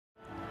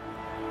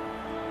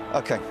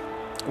OK,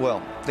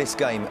 well, this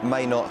game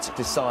may not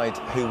decide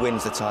who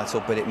wins the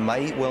title, but it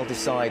may well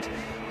decide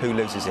who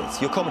loses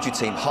it. Your commentary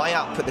team, high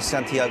up at the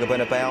Santiago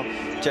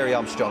Bernabeu, Jerry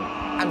Armstrong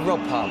and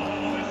Rob Palmer.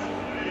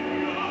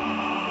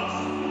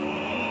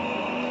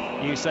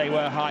 You say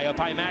we're high up.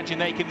 I imagine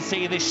they can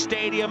see this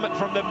stadium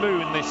from the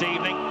moon this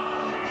evening.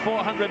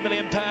 400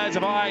 million pairs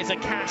of eyes are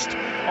cast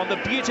on the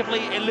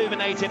beautifully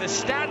illuminated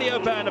Estadio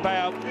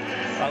Bernabeu,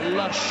 a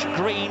lush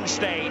green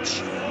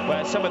stage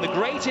where some of the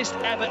greatest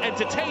ever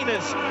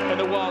entertainers in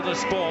the world of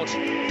sport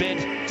bid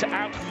to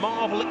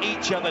out-marvel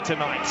each other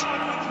tonight.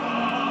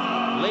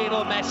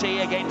 Lionel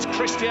Messi against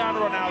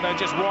Cristiano Ronaldo,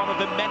 just one of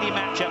the many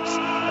matchups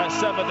of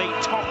some of the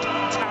top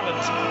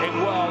talent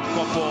in world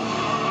football.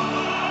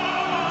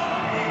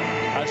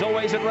 As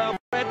always at Real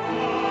Madrid,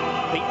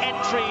 the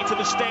entry to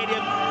the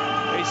stadium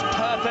is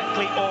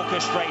perfectly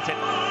orchestrated.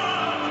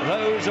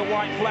 Those are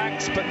white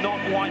flags, but not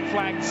white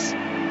flags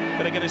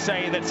that are going to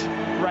say that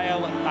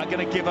Real are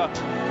going to give up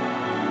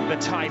the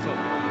title.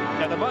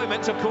 At the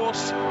moment, of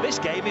course, this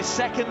game is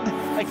second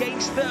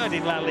against third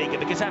in La Liga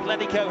because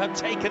Atletico have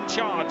taken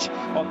charge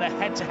on their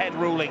head-to-head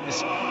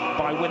rulings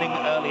by winning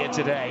earlier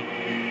today.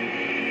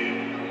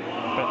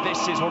 But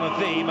this is one of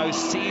the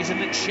most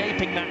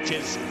season-shaping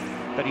matches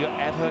that you're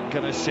ever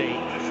going to see.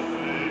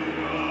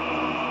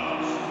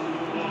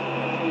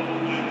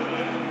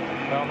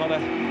 Well, not a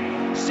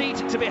seat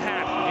to be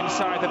had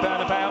inside the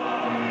Bernabeu.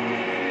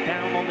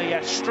 Down on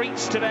the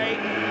streets today,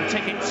 the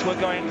tickets were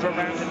going for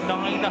around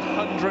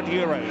 €900.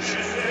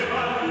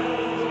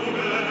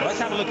 Well, let's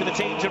have a look at the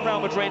teams in Real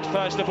Madrid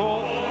first of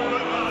all.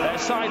 Their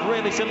side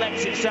really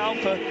selects itself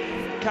for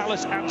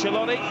Carlos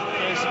Ancelotti.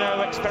 There's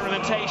no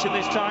experimentation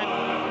this time.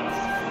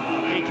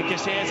 Iker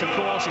Casillas, of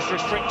course, is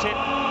restricted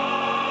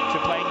to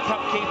playing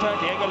cup keeper.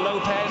 Diego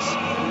Lopez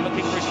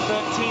looking for his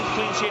 13th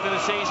clean sheet of the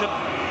season.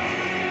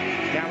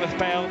 Gareth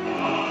Bale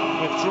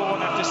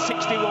withdrawn after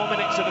 61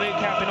 minutes of the new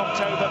camp in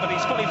October, but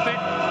he's fully fit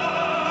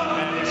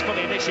and he's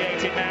fully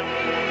initiated now.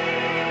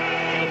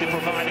 He'll be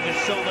providing a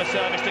silver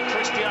service to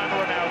Cristiano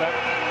Ronaldo.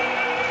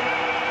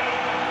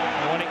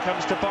 And when it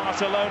comes to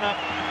Barcelona,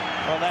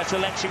 well, their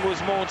selection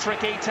was more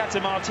tricky. Tata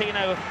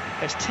Martino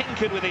has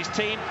tinkered with his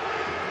team.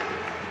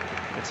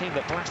 The team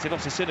that blasted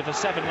Osasuna for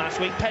 7 last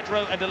week.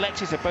 Pedro and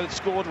Alexis have both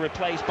scored,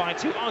 replaced by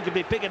two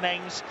arguably bigger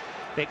names,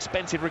 the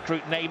expensive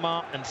recruit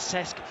Neymar and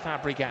Cesc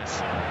Fabregas.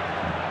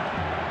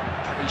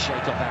 Can he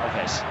shake off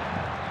Alves?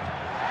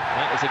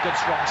 That was a good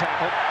strong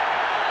tackle.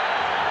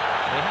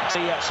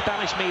 The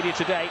Spanish media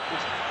today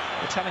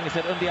were telling us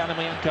that Undiano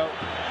Mianco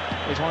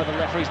is one of the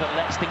referees that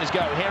lets things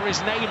go. Here is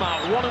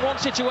Neymar, one-on-one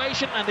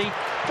situation, and he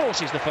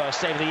forces the first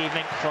save of the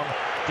evening from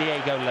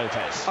Diego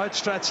Lopez.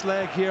 Outstretched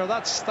leg here,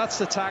 that's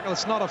the tackle.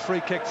 It's not a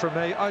free kick for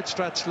me.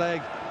 Outstretched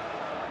leg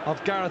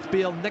of Gareth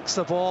Bale, nicks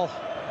the ball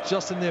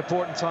just in the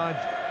important time.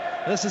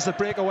 This is the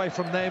breakaway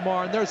from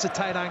Neymar, and there's the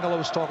tight angle I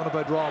was talking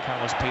about, Rob.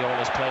 Carlos Puyol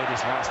has played his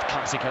last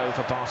Clásico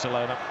for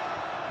Barcelona.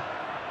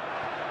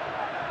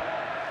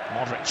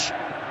 Modric.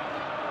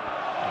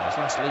 His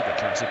last Liga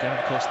Clásico.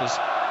 Of course, there's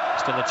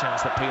still a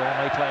chance that Puyol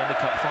may play in the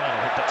cup final.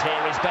 But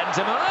here is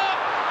Benzema.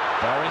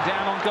 Bearing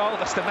down on goal.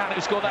 That's the man who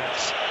scored that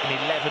in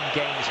 11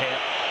 games here.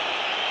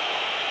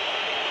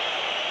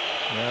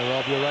 Yeah,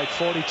 Rob, you're right.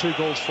 42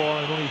 goals for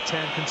and only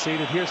 10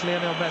 conceded. Here's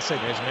Lionel Messi.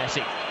 Here's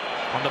Messi.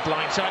 On the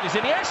blind side is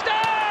Iniesta!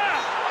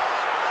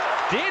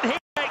 Did he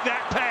make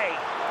that pay?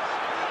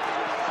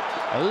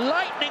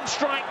 Lightning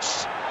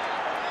strikes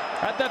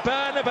at the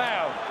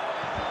Bernabeu.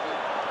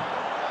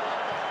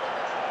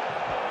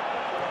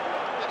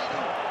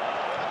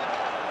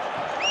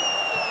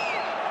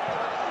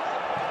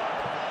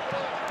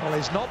 Well,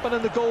 he's not been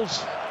in the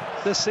goals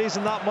this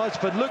season that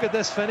much, but look at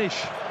this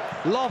finish.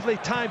 Lovely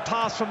time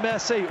pass from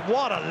Messi.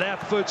 What a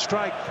left foot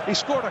strike. He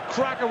scored a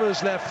cracker with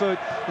his left foot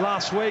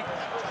last week.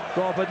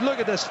 Rob, but look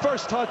at this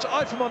first touch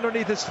out from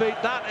underneath his feet.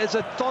 That is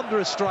a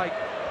thunderous strike.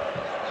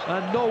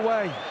 And no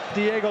way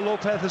Diego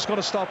Lopez is going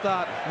to stop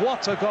that.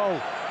 What a goal.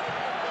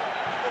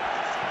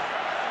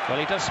 Well,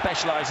 he does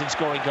specialise in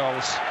scoring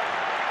goals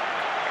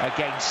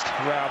against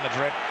Real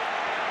Madrid.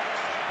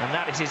 And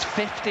that is his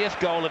 50th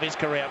goal of his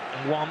career,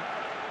 and one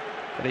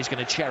that he's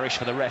going to cherish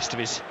for the rest of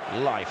his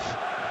life.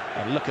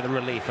 And look at the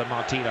relief of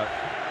Martino.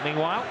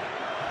 Meanwhile,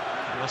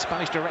 the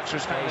Spanish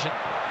director's occasion.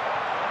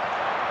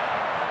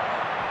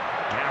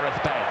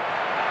 Gareth Bale,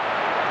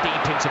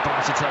 deep into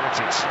Barca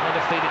territory, trying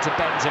to feed it to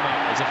Benzema.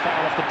 There's a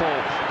foul off the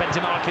ball.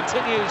 Benzema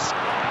continues,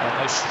 and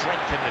no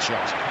strength in the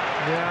shot.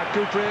 Yeah,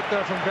 good break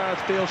there from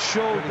Gareth Bale.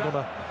 Showed going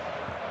to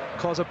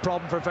cause a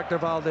problem for Victor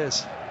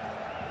Valdez.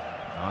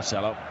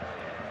 Marcelo.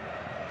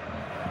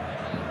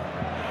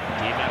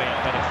 Di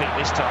Maria better feet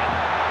this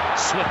time.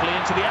 Swiftly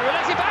into the area,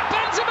 lets it back.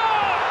 Benzema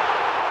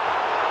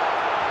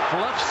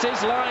fluffs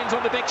his lines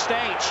on the big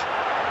stage.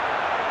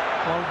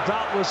 Well,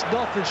 that was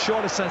nothing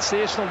short of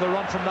sensational, the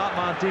run from that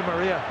man, Di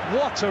Maria.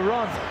 What a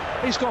run.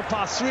 He's gone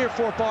past 3 or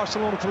 4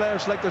 Barcelona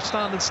players like they're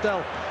standing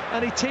still.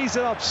 And he tees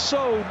it up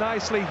so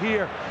nicely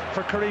here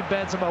for Karim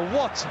Benzema.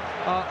 What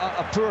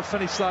a poor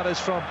finish that is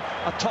from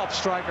a top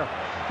striker.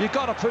 You've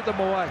got to put them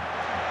away.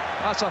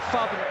 That's a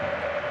fabulous...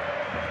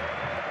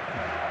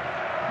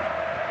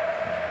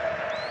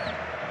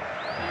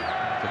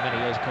 many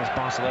years, of course,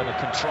 Barcelona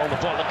control the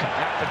ball. Look at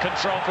that, the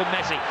control from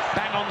Messi.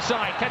 Bang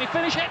onside. Can he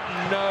finish it?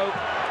 No.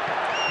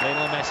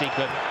 Lionel Messi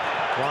couldn't.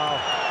 Wow,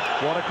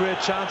 what a great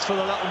chance for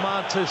the little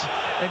man to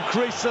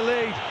increase the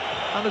lead.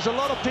 And there's a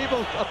lot of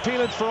people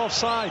appealing for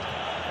offside.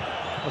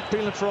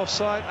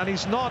 And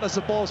he's not as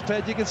the ball's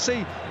played. You can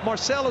see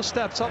Marcelo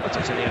steps up. To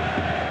the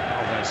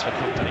Alves for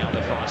company on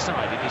the far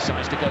side. He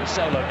decides to go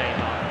solo.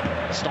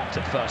 Neymar stopped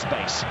at first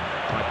base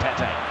by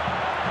Pepe.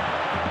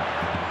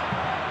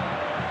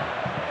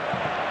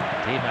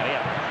 Di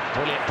Maria,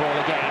 brilliant ball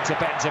again to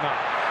Benzema.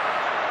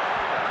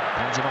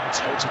 Benzema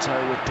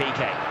toe-to-toe with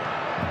Piqué.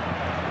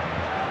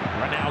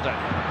 Ronaldo,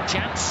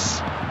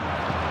 chance.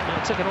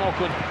 It took an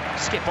awkward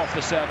skip off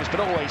the service, but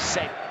always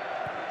safe.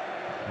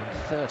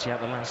 30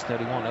 out of the last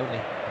 31 only.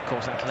 Of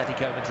course,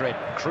 Atletico Madrid,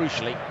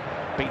 crucially,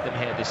 beat them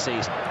here this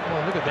season.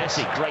 Well, look at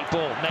Messi, this. great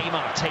ball.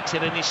 Neymar takes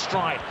it in his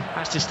stride.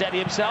 Has to steady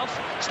himself.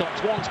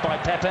 Stopped once by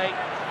Pepe.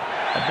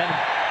 And then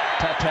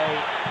Pepe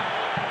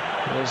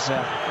was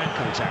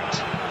ankle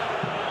tapped.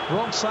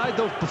 Wrong side,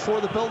 though,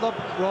 before the build-up,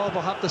 Rob,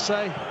 I'll have to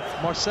say.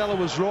 Marcelo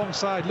was wrong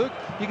side. Look,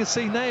 you can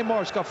see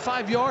Neymar's got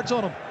 5 yards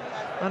on him.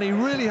 And he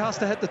really has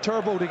to hit the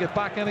turbo to get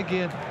back in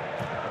again.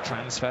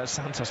 Transfer.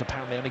 Santos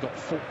apparently only got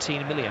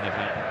 14 million of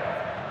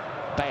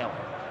that. Bale.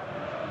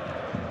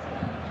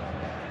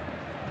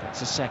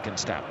 That's a second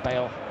stab.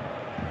 Bale.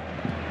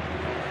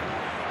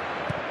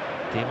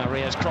 Di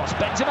Maria's cross.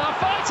 Benzema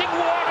fighting.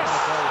 What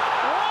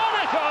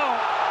a goal!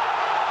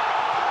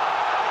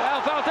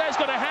 Well, Valdez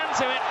got a hand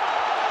to it.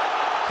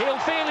 He'll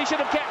feel he should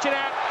have kept it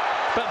out.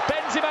 But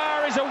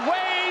Benzema is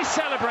away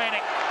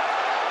celebrating.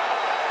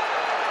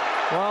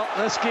 Well,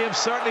 this game's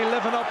certainly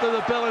living up to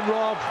the billing,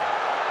 Rob.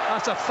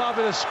 That's a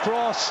fabulous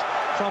cross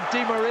from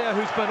Di Maria,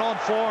 who's been on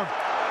form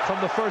from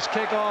the first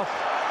kick-off.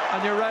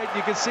 And you're right,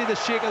 you can see the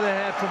shake of the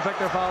head from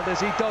Victor Valdez.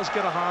 He does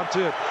get a hand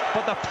to it.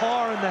 But the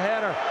power in the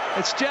header,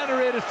 it's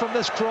generated from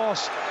this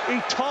cross.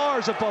 He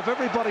towers above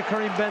everybody,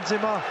 Karim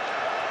Benzema.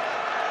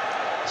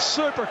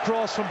 Super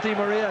cross from Di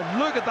Maria.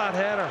 Look at that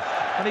header.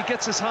 And he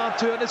gets his hand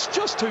to it. And it's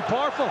just too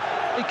powerful.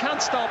 He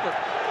can't stop it.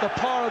 The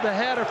power of the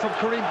header from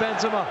Karim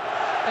Benzema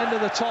into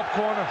the top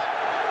corner.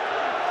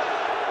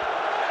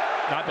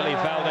 I believe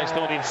Valdez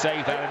thought he'd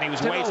save that, and he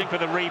was waiting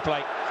for the replay,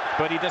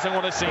 but he doesn't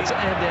want to see it. It's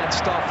end-to-end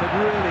stuff. It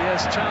really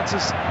is.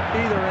 Chances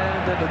either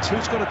end, and it's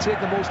who's going to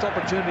take the most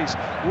opportunities.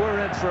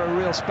 We're in for a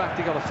real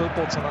spectacle of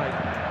football tonight.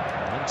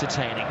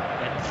 Entertaining,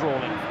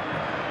 enthralling,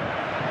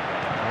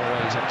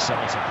 always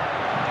exciting.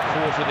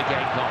 Quarter of the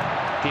game gone.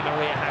 Di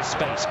Maria has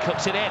space,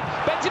 cuts it in.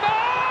 Benzema!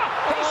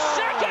 He's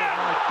second!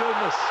 My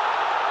goodness.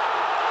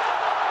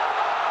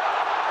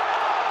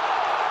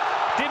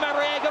 Di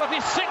Maria got off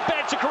his sick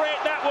bed to create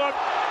that one,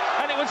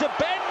 and it was a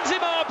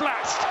Benzema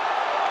blast.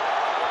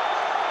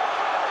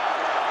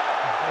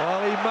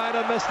 Well, he might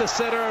have missed the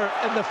sitter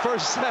in the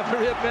first 7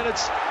 or 8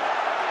 minutes,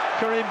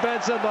 Karim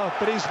Benzema,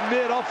 but he's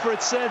made up for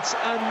it since.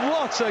 And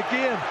once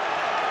again,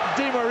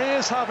 Di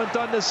Maria's haven't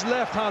done this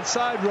left-hand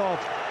side, Rob.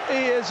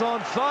 He is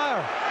on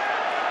fire.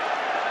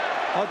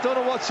 I don't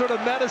know what sort of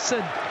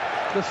medicine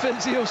the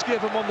physios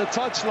give him on the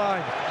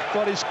touchline,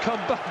 but he's come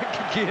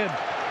back again.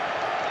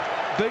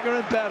 Bigger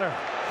and better.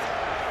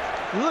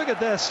 Look at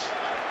this.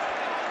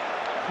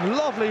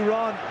 Lovely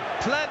run,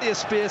 plenty of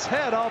space,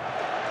 head up,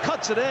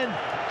 cuts it in,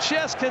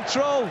 chest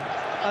control,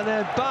 and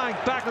then bang,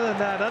 back of the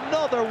net.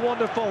 Another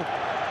wonderful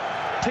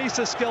piece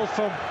of skill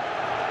from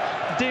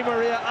Di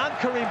Maria and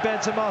Karim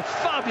Benzema.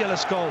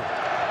 Fabulous goal.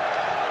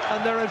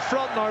 And they're in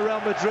front now,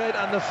 Real Madrid,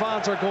 and the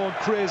fans are going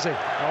crazy.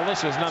 Well,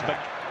 this was number.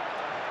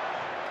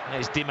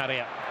 There's Di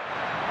Maria.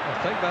 I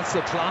think that's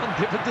the plan.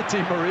 Give it to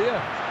Di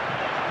Maria.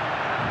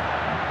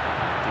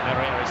 Di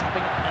Maria is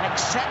having an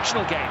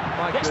exceptional game.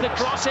 Gets the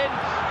cross in.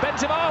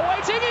 Benzema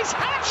waiting. His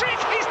hat-trick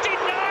is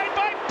denied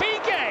by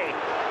Piqué.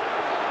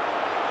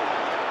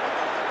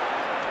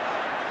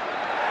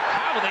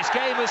 How this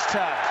game has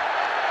turned.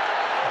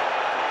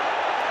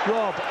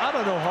 Rob, I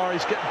don't know how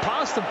he's getting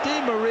past him.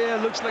 Di Maria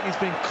looks like he's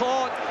been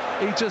caught.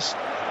 He just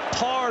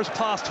powers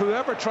past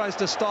whoever tries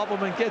to stop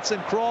him and gets in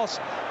cross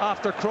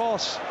after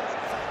cross.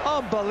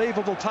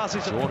 Unbelievable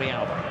passage. Jordi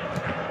Alba.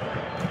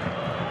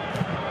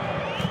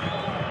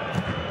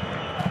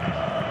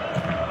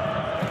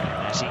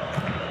 Messi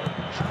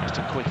tries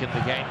to quicken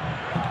the game.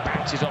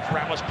 Bounces off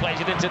Ramos, plays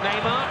it into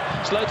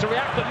Neymar. Slow to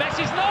react, but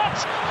Messi's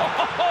not.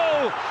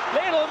 Oh,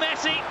 little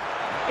Messi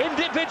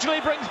individually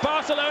brings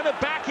Barcelona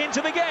back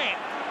into the game.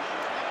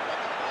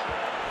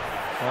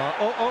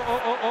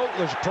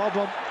 There's a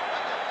problem.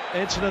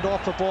 Incident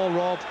off the ball,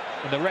 Rob.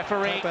 And the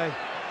referee Pepe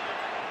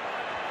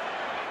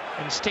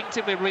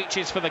instinctively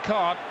reaches for the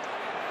card.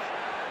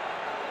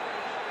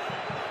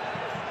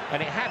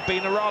 And it had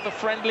been a rather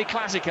friendly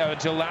Clasico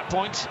until that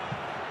point.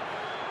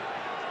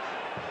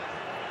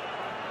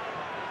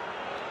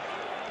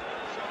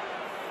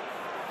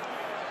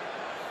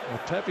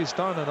 Well, Pepe's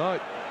down and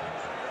out.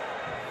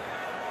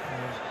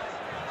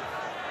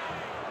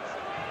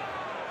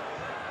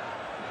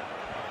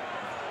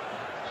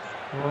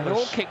 Well, it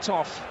all kicked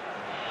off.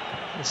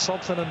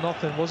 Something and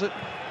nothing, was it?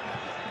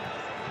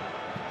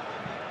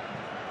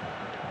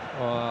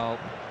 Well,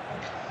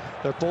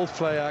 they're both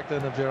play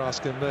acting, if you're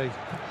asking me.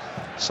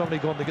 Somebody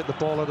going to get the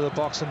ball out of the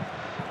box, and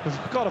we've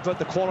forgot about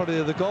the quality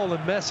of the goal.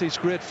 And Messi's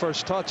great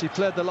first touch. He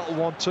played the little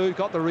 1-2,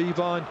 got the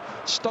rebound,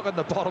 stuck in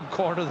the bottom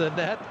corner of the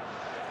net,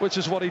 which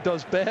is what he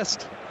does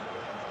best.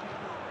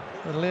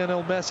 And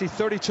Lionel Messi,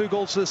 32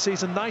 goals this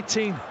season,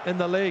 19 in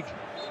the league,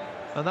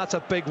 and that's a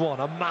big one,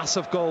 a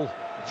massive goal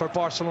for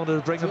Barcelona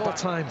to bring him back.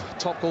 All-time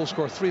top goal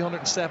scorer,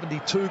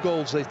 372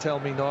 goals they tell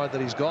me now that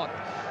he's got,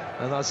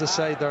 and as I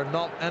say, they're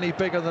not any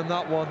bigger than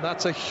that one.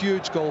 That's a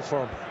huge goal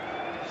for him.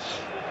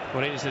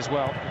 Well, it is as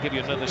well. I'll give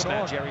you another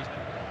stat, Jerry.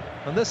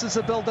 And this is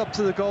the build up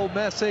to the goal.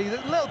 Messi,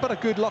 a little bit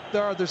of good luck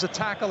there. There's a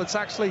tackle. It's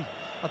actually,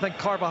 I think,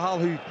 Carvajal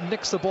who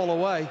nicks the ball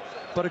away,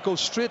 but it goes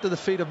straight to the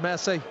feet of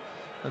Messi,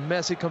 and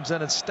Messi comes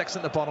in and sticks it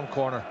in the bottom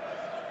corner.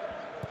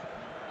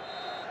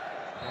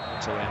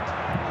 To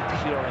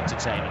end, pure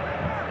entertainment.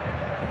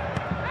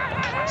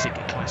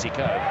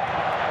 Classico.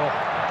 Oh,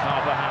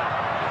 Carvajal,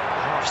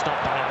 half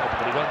stop by,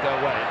 but he won't go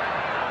away.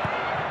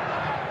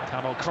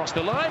 Camel crossed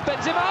the line.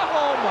 Benzema.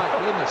 Oh my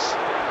goodness!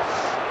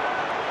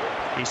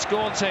 He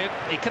scored 2.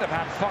 He could have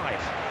had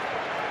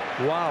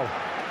 5. Wow.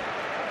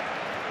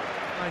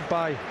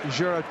 By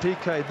Gerard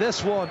Piqué.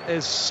 This one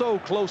is so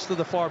close to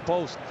the far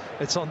post,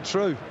 it's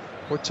untrue.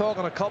 We're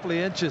talking a couple of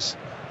inches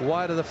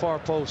wide of the far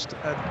post.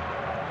 And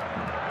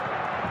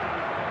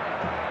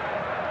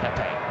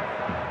Pepe.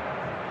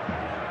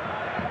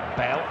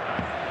 Bale.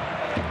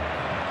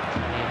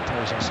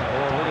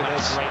 Look at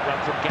this. Great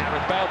run from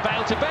Gareth Bale.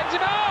 Bale to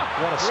Benzema.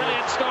 What a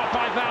brilliant stop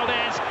by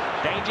Valdez.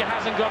 Danger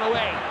hasn't gone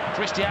away.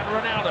 Cristiano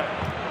Ronaldo.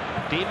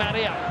 Di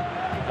Maria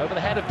over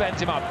the head of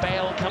Benzema.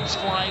 Bale comes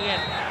flying in.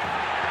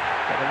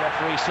 But the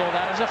referee saw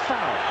that as a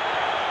foul.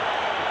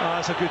 Oh,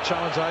 that's a good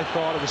challenge. I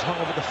thought it was hung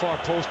up at the far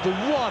post, but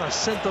what a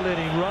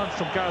scintillating run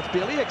from Gareth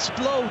Bale. He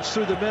explodes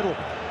through the middle,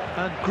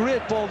 and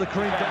great ball to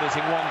Karim Benzema.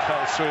 Losing one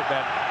fell swoop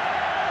then.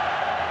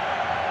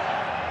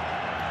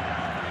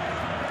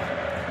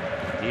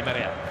 Di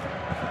Maria.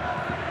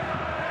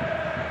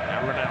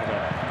 Now Ronaldo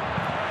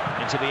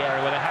into the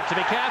area where they have to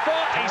be careful.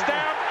 He's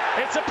down.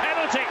 It's a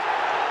penalty.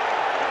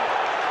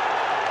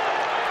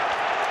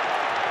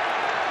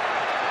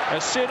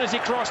 As soon as he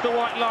crossed the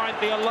white line,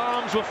 the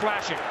alarms were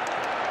flashing.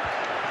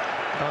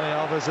 Dani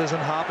Alves isn't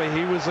happy.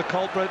 He was the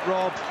culprit,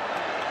 Rob.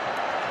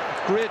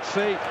 Great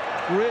feet,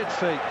 great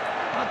feet.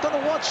 I don't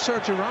know what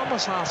Sergio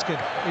Ramos asking.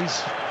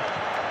 Is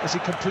he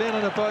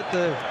complaining about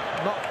the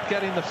not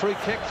getting the free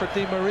kick for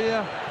Di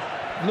Maria?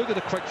 Look at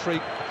the quick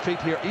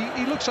feet here.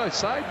 He looks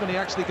outside when he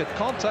actually gets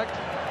contact.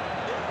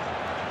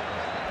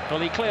 Well,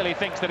 he clearly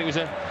thinks that it was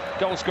a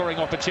goal-scoring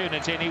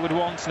opportunity, and he would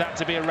want that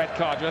to be a red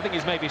card. I think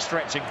he's maybe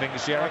stretching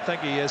things, Jerry. I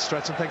think he is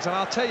stretching things, and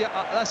I'll tell you,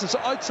 this is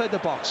outside the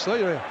box.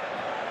 There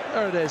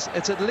it is.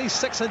 It's at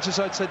least 6 inches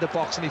outside the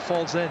box, and he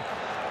falls in,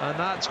 and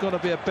that's going to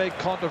be a big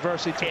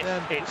controversy to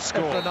them if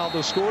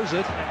Ronaldo scores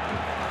it.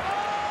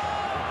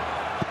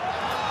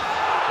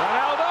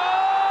 Ronaldo!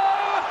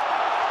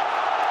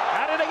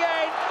 At it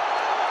again!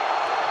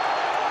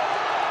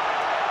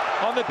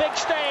 On the big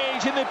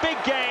stage, in the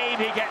big game,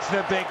 he gets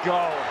the big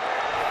goal.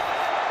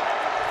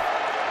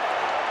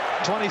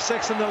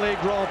 26 in the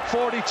league, Rob.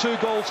 42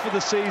 goals for the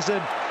season.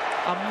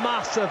 A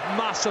massive,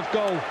 massive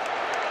goal.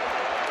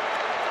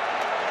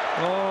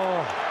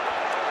 Oh,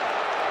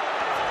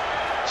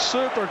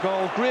 super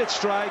goal, great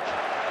strike.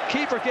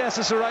 Keeper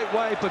guesses the right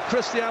way, but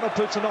Cristiano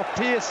puts enough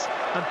pace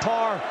and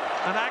power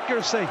and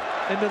accuracy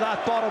into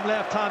that bottom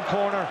left-hand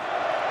corner,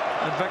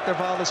 and Victor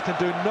Valdez can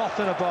do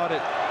nothing about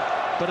it.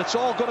 But it's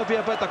all going to be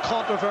about the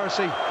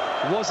controversy.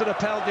 Was it a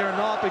penalty or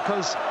not?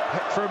 Because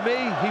for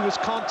me, he was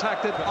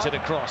contacted. To the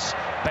cross,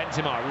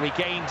 Benzema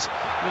regains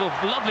a little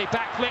lovely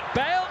back flick.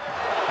 Bale,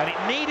 and it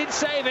needed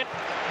saving.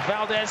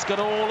 Valdez got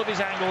all of his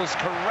angles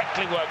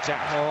correctly worked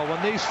out. Oh,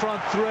 when these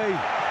front three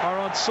are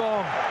on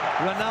song,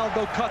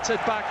 Ronaldo cuts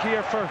it back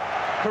here for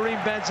Karim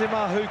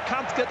Benzema, who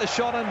can't get the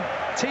shot and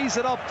tees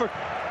it up for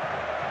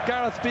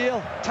Gareth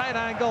Bale. Tight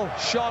angle,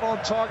 shot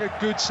on target,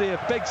 good save,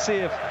 big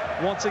save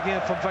once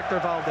again from Victor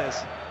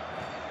Valdez.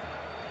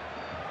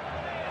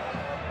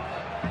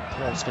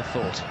 Pause for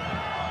thought.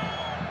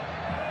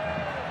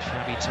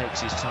 Xavi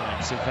takes his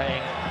time,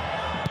 surveying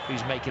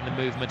who's making the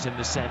movement in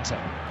the centre.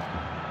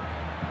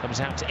 Comes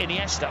out to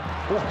Iniesta.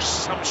 Oh,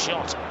 some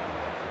shot.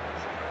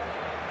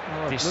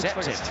 Oh, it looks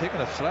like it's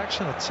taken a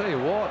flexion, I'll tell you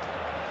what.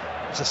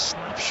 It's a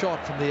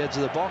snapshot from the edge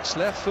of the box,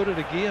 left-footed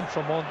again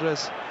from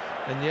Andres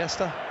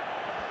Iniesta.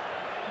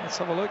 Let's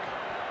have a look.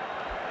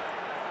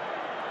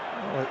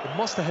 Oh, it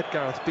must have hit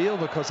Gareth Bale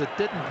because it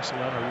didn't.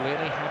 Barcelona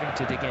really having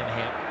to dig in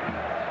here.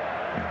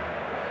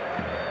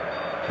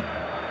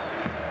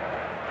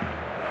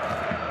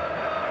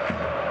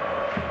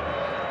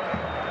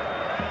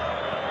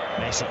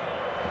 Messi.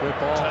 Good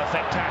ball.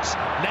 Perfect pass.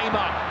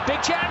 Neymar.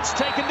 Big chance.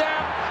 Taken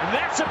down.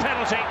 That's a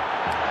penalty.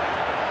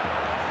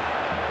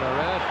 A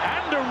red.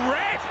 And a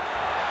red.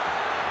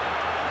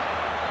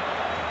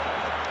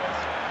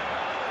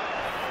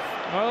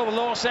 Well, the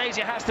law says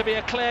it has to be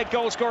a clear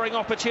goal-scoring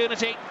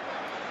opportunity.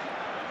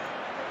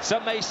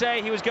 Some may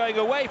say he was going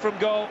away from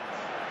goal.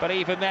 but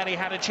even then he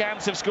had a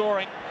chance of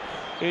scoring.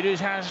 It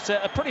has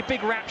a pretty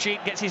big rap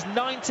sheet, gets his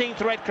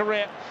 19th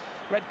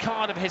red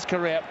card of his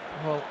career.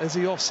 Well, is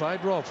he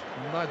offside, Rob?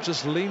 Not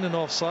just leaning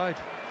offside.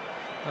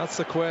 That's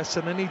the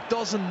question, and he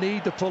doesn't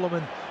need to pull him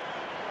in.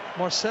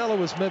 Marcelo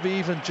was maybe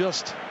even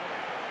just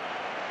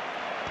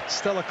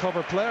still a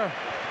cover player.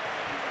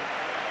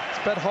 It's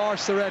a bit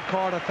harsh, the red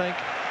card, I think.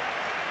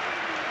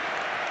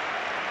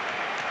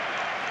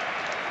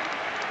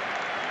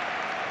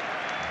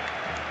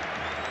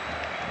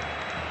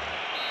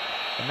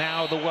 And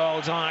now the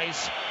world's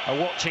eyes are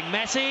watching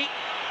Messi.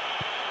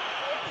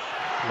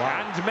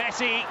 Wow. And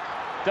Messi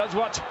does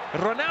what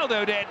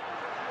Ronaldo did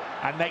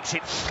and makes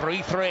it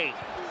 3-3.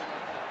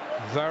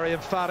 Very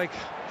emphatic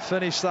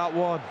finish, that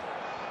one.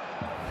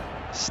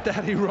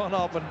 Steady run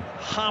up and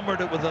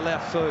hammered it with the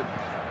left foot.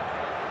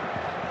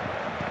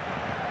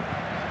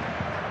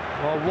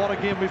 Well, what a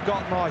game we've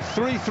got now.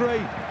 3-3.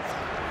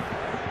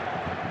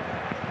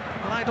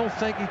 And I don't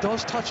think he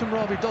does touch him,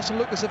 Rob. He doesn't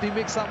look as if he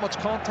makes that much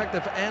contact,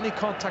 if any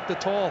contact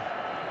at all.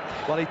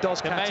 Well, he does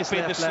catch his left leg. There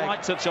may have been the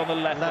slight touch on the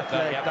left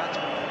leg. Yep.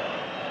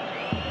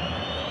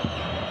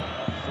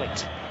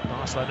 Flicked.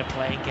 Barcelona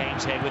playing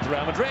games here with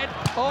Real Madrid.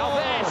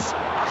 Alves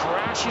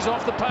crashes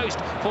off the post,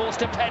 falls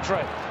to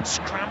Pedro,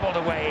 scrambled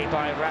away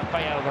by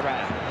Rafael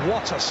Varane.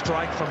 What a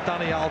strike from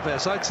Dani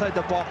Alves outside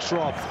the box,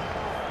 Rob.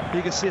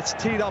 You can see it's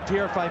teed up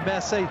here by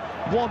Messi.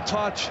 One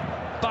touch,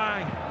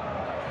 bang,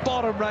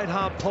 bottom right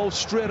hand post,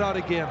 straight out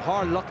again.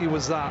 How lucky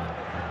was that?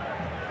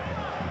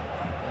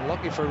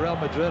 Lucky for Real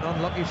Madrid,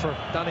 unlucky for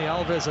Dani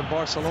Alves in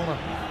Barcelona.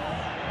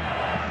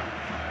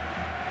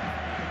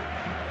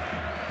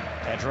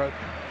 Pedro.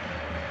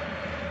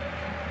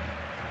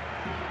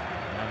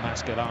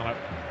 Mascherano.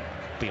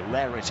 Be a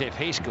rarity if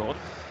he scored.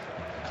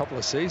 A couple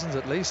of seasons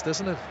at least,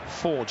 isn't it?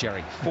 4,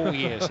 Jerry. 4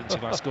 years since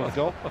he last scored a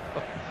goal.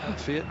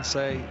 Fate and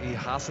say he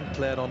hasn't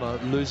played on a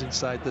losing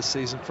side this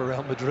season for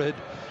Real Madrid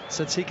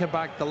since he came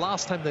back. The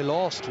last time they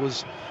lost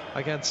was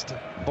against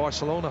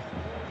Barcelona.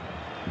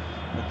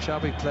 And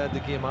Xavi played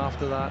the game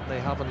after that, and they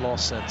haven't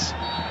lost since.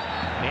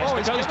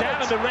 It goes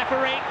down, and the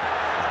referee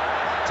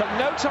took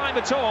no time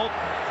at all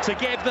to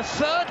give the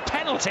 3rd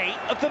penalty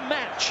of the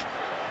match.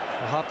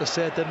 I have to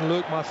say, it didn't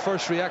look, my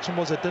first reaction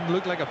was it didn't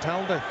look like a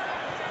penalty.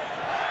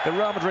 The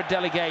Real Madrid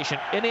delegation.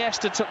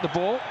 Iniesta took the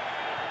ball.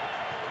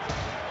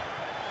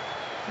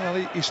 Well,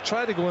 he's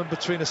tried to go in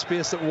between a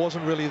space that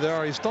wasn't really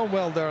there. He's done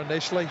well there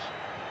initially.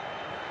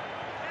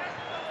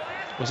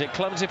 Was it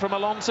clumsy from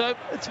Alonso?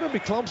 It's maybe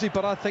clumsy,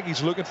 but I think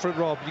he's looking for it,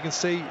 Rob. You can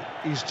see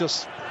he's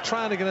just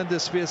trying to get into a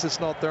space that's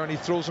not there, and he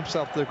throws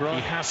himself to the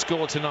ground. He has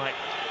scored tonight.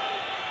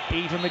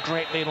 Even the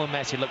great Lionel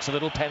Messi looks a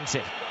little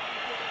pensive.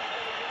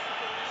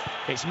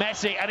 It's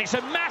Messi, and it's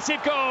a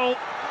massive goal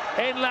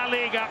in La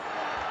Liga.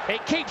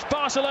 It keeps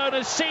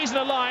Barcelona's season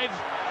alive,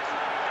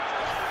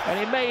 and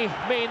it may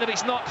mean that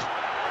it's not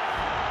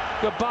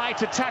goodbye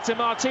to Tata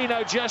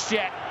Martino just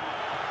yet.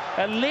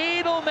 A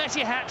Lionel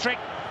Messi hat-trick.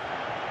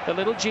 The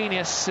little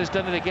genius has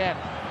done it again.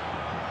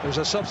 There's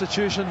a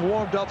substitution,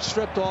 warmed up,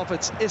 stripped off.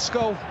 It's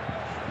Isco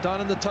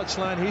down in the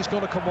touchline. He's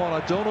going to come on.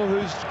 I don't know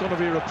who's going to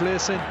be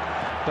replacing,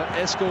 but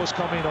Isco is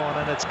coming on,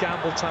 and it's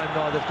gamble time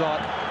now. They've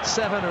got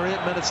 7 or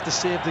 8 minutes to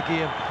save the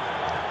game.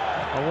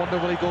 I wonder,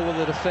 will he go with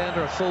a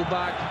defender, a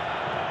full-back?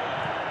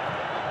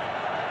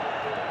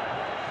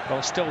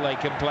 Well, still they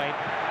complain.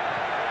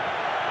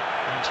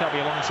 And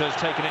Xabi Alonso has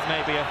taken it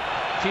maybe a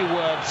few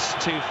words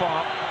too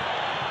far.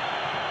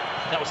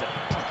 That was a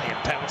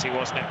brilliant penalty,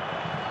 wasn't it?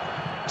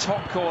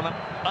 Top corner,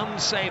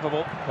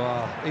 unsavable.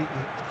 Wow,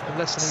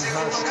 listen, he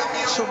has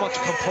so much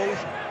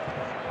composure.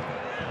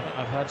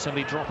 I've heard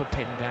somebody drop a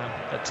pin down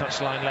at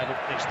touchline level.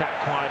 It's that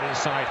quiet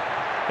inside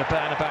the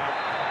Bernabeu.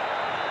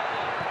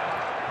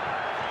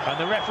 And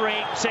the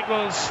referee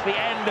signals the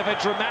end of a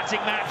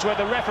dramatic match where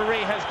the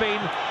referee has been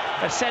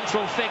a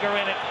central figure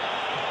in it.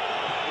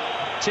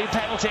 2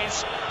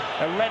 penalties,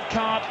 a red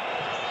card,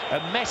 a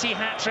Messi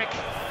hat-trick,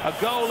 a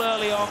goal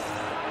early on.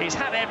 He's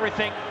had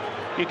everything.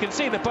 You can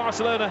see the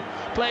Barcelona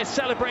players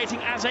celebrating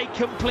as a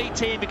complete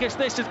team, because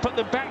this has put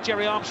them back,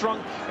 Jerry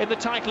Armstrong, in the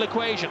title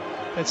equation.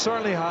 It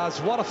certainly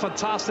has. What a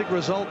fantastic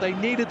result. They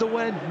needed to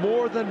win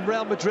more than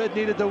Real Madrid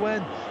needed to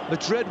win.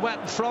 Madrid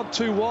went in front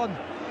 2-1.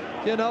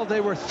 You know, they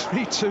were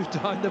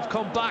 3-2 down. They've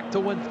come back to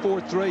win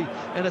 4-3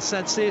 in a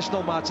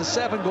sensational match. A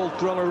 7-goal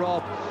thriller,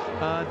 Rob.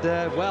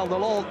 And, well,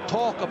 they'll all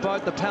talk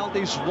about the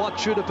penalties, what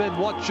should have been,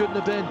 what shouldn't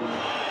have been.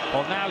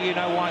 Well, now you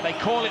know why they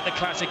call it the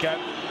Classico.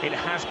 It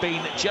has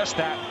been just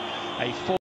that, a